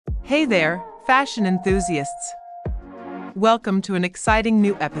Hey there, fashion enthusiasts! Welcome to an exciting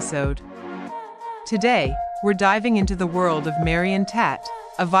new episode. Today, we're diving into the world of Marian Tatte,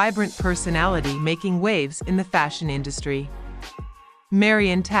 a vibrant personality making waves in the fashion industry.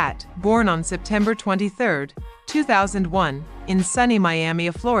 Marian Tatte, born on September 23, 2001, in sunny Miami,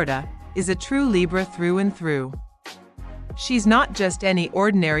 Florida, is a true Libra through and through. She's not just any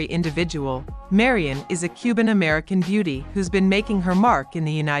ordinary individual. Marian is a Cuban-American beauty who's been making her mark in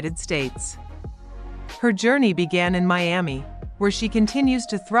the United States. Her journey began in Miami, where she continues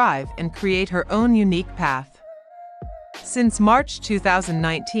to thrive and create her own unique path. Since March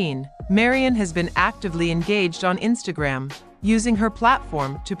 2019, Marian has been actively engaged on Instagram, using her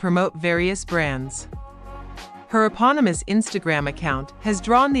platform to promote various brands. Her eponymous Instagram account has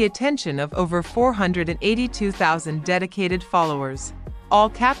drawn the attention of over 482,000 dedicated followers, all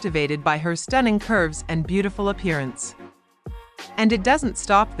captivated by her stunning curves and beautiful appearance. And it doesn't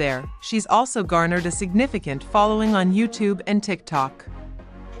stop there, she's also garnered a significant following on YouTube and TikTok.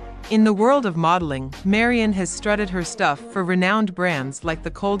 In the world of modeling, Marian has strutted her stuff for renowned brands like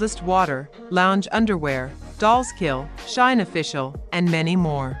The Coldest Water, Lounge Underwear, Dolls Kill, Shine Official, and many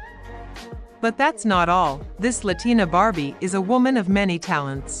more. But that's not all. This Latina Barbie is a woman of many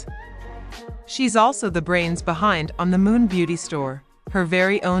talents. She's also the brains behind On the Moon Beauty Store, her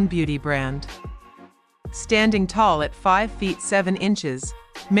very own beauty brand. Standing tall at 5 feet 7 inches,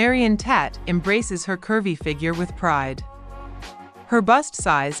 Marian Tatte embraces her curvy figure with pride. Her bust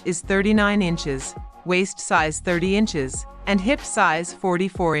size is 39 inches, waist size 30 inches, and hip size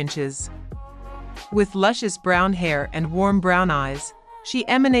 44 inches. With luscious brown hair and warm brown eyes, she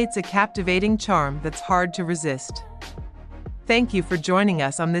emanates a captivating charm that's hard to resist. Thank you for joining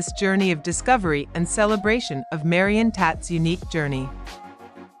us on this journey of discovery and celebration of Marian Tatte's unique journey.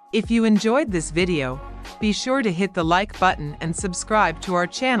 If you enjoyed this video, be sure to hit the like button and subscribe to our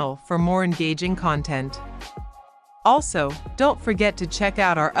channel for more engaging content. Also, don't forget to check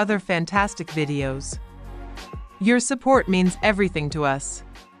out our other fantastic videos. Your support means everything to us.